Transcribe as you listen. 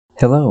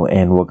Hello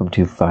and welcome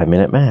to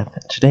 5-Minute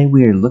Math. Today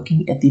we are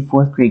looking at the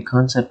 4th grade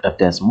concept of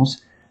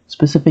decimals,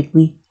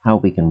 specifically how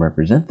we can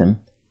represent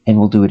them, and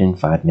we'll do it in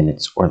 5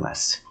 minutes or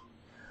less.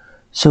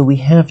 So we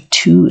have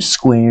two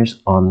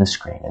squares on the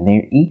screen, and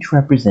they're each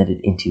represented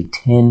into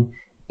 10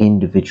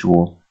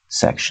 individual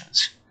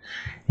sections.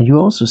 And you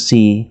also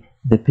see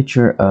the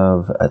picture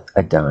of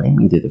a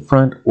dime, either the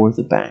front or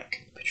the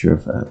back. The picture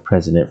of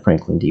President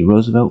Franklin D.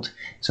 Roosevelt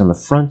is on the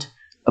front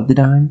of the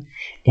dime,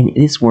 and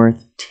it is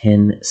worth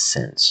 10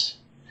 cents.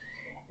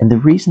 And the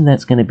reason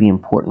that's going to be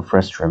important for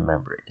us to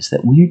remember is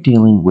that we're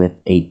dealing with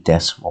a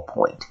decimal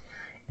point.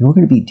 And we're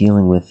going to be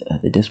dealing with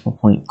the decimal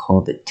point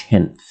called the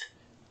tenth.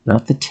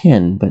 Not the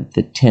 10, but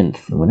the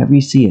tenth. And whenever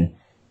you see a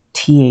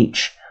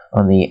TH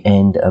on the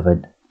end of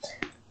a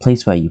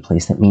place value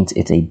place, that means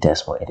it's a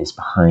decimal. It is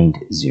behind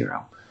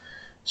 0.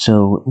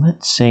 So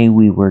let's say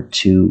we were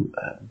to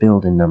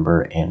build a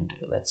number, and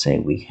let's say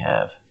we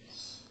have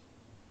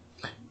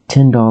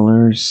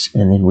 $10,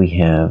 and then we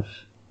have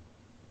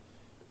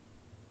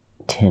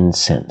 10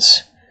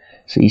 cents.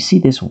 So you see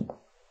this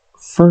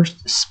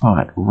first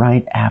spot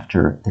right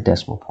after the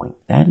decimal point.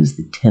 That is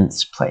the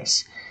tenths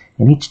place.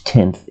 And each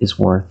tenth is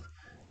worth,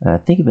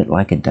 think of it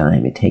like a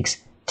dime. It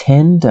takes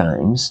 10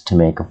 dimes to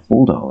make a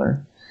full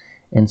dollar,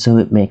 and so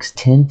it makes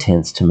 10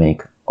 tenths to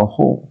make a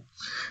whole.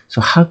 So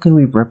how can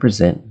we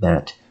represent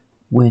that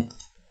with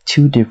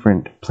two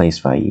different place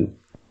value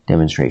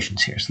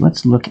demonstrations here? So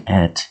let's look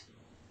at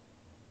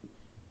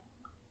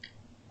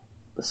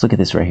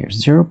this right here,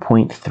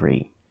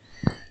 0.3.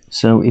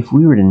 So if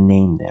we were to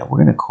name that,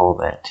 we're going to call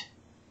that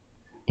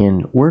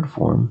in word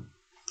form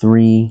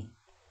 3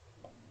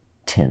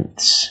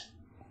 tenths.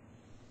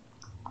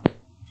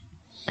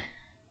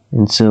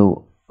 And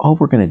so all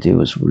we're going to do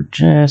is we're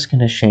just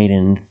going to shade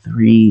in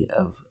 3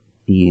 of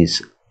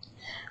these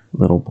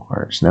little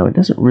bars. Now it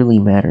doesn't really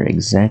matter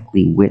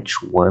exactly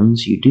which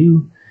ones you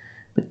do,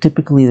 but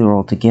typically they're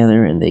all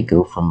together and they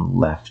go from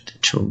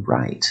left to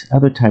right.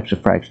 Other types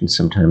of fractions,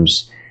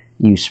 sometimes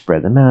you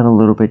spread them out a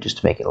little bit just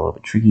to make it a little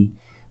bit tricky,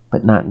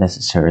 but not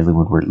necessarily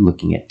when we're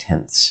looking at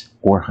tenths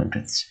or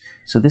hundredths.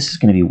 So this is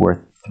going to be worth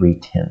 3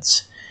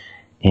 tenths.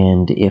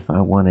 And if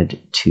I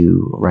wanted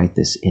to write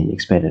this in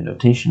expanded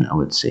notation, I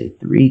would say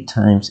 3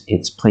 times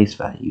its place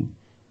value,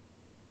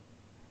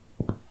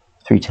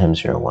 3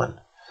 times 0.1.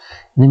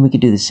 And then we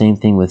could do the same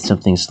thing with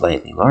something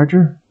slightly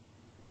larger.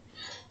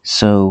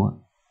 So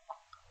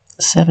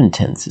 7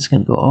 tenths is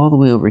going to go all the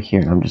way over here,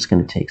 and I'm just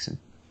going to take some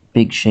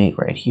big shade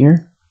right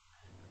here.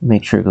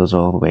 Make sure it goes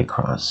all the way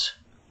across.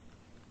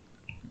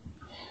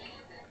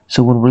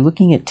 So when we're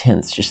looking at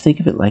tenths, just think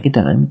of it like a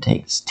dime. It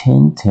takes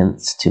 10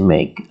 tenths to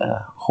make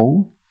a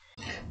whole.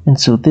 And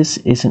so this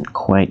isn't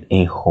quite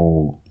a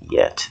whole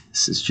yet.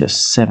 This is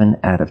just 7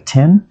 out of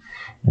 10.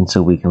 And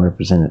so we can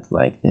represent it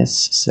like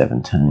this,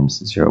 7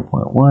 times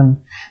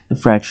 0.1. The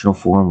fractional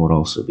form would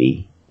also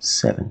be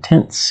 7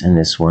 tenths, and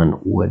this one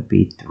would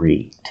be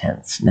 3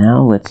 tenths.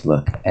 Now let's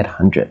look at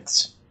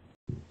hundredths.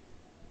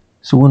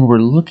 So when we're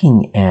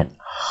looking at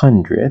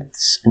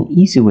hundredths, an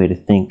easy way to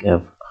think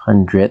of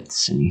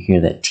hundredths, and you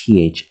hear that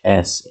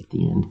THS at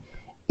the end,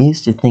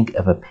 is to think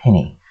of a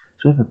penny.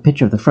 So we have a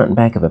picture of the front and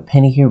back of a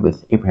penny here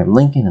with Abraham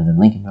Lincoln and then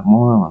Lincoln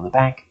Memorial on the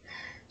back.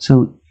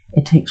 So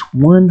it takes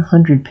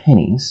 100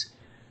 pennies.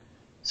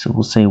 So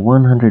we'll say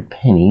 100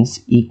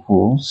 pennies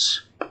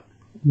equals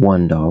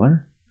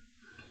 $1.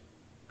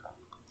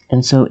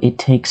 And so it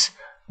takes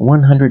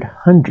 100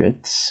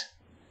 hundredths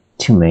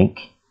to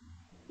make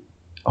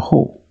a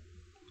whole.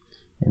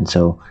 And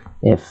so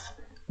if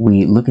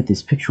we look at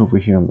this picture over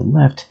here on the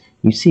left,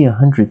 you see a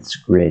hundredths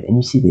grid, and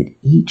you see that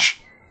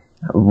each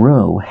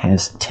row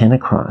has 10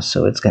 across.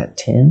 So it's got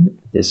 10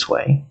 this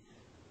way,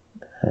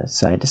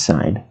 side to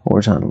side,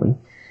 horizontally.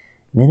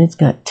 And then it's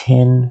got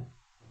 10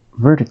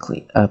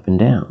 vertically, up and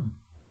down.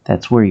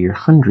 That's where your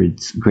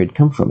hundredths grid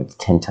comes from. It's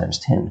 10 times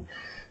 10.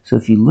 So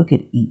if you look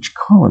at each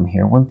column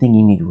here, one thing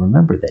you need to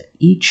remember that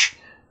each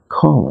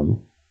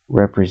column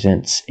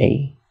represents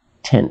a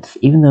tenth.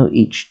 Even though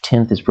each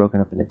tenth is broken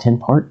up into 10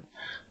 parts,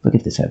 look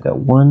at this. I've got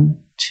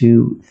 1,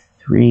 2,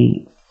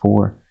 3,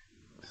 4,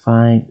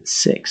 5,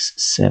 6,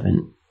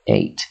 7,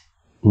 8,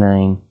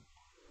 9,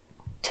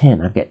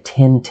 10. I've got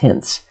 10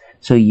 tenths.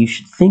 So you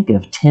should think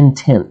of 10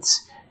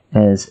 tenths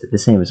as the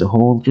same as a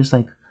whole, just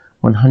like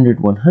 100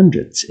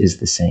 100ths is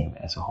the same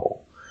as a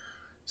whole.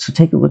 So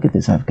take a look at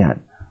this. I've got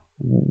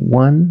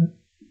 1,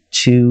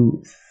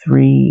 2,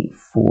 3,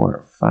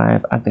 4,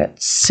 5. I've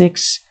got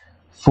 6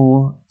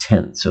 full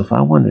tenths. So if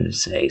I wanted to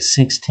say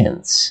 6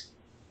 tenths,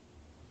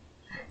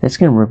 that's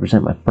going to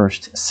represent my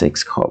first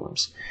 6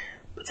 columns.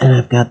 But then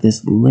I've got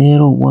this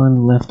little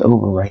one left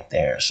over right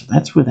there. So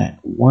that's where that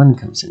 1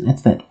 comes in.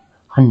 That's that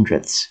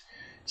hundredths.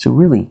 So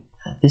really,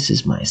 this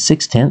is my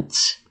 6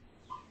 tenths.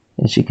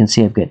 As you can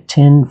see, I've got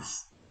 10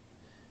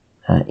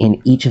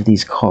 in each of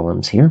these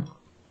columns here.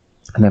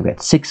 And I've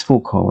got 6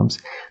 full columns.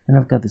 And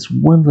I've got this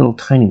one little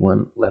tiny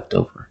one left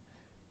over.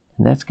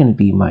 And that's going to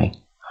be my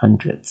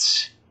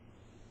hundredths.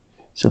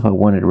 So if I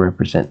wanted to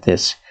represent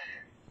this,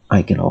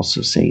 I can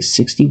also say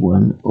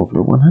 61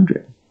 over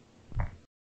 100.